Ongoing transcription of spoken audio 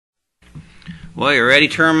Well, you ready,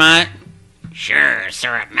 Termite? Sure,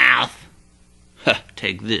 syrup mouth.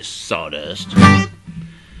 Take this, sawdust.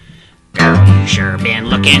 Girl, you sure been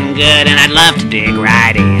looking good, and I'd love to dig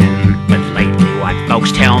right in. But lately what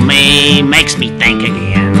folks tell me makes me think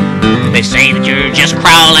again. They say that you're just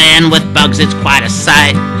crawling with bugs, it's quite a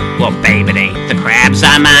sight. Well, babe, it ain't the crabs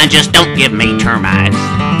I mind, just don't give me termites.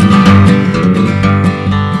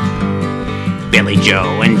 Billy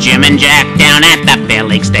Joe and Jim and Jack down at the Bell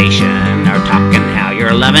Lake station are talking how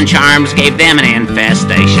your loving charms gave them an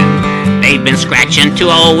infestation. They've been scratching 2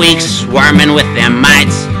 whole weeks, swarming with them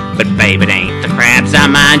mites. But babe, it ain't the crabs I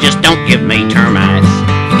mind, just don't give me termites.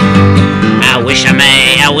 I wish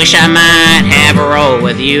I might have a roll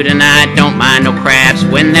with you tonight. Don't mind no crabs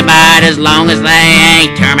when they bite, as long as they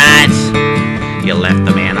ain't termites. You left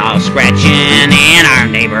them in all scratching in our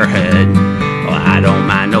neighborhood. Well, I don't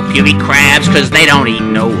mind no pubic crabs, cause they don't eat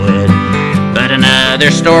no wood. But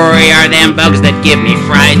another story are them bugs that give me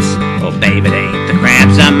frights. Well, babe, it ain't the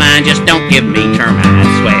crabs I mind, just don't give me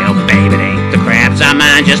termites. Well, babe, it ain't the crabs I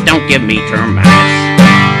mind, just don't give me termites.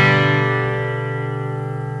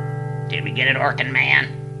 Did we get it, Orkin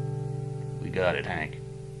Man? We got it, Hank.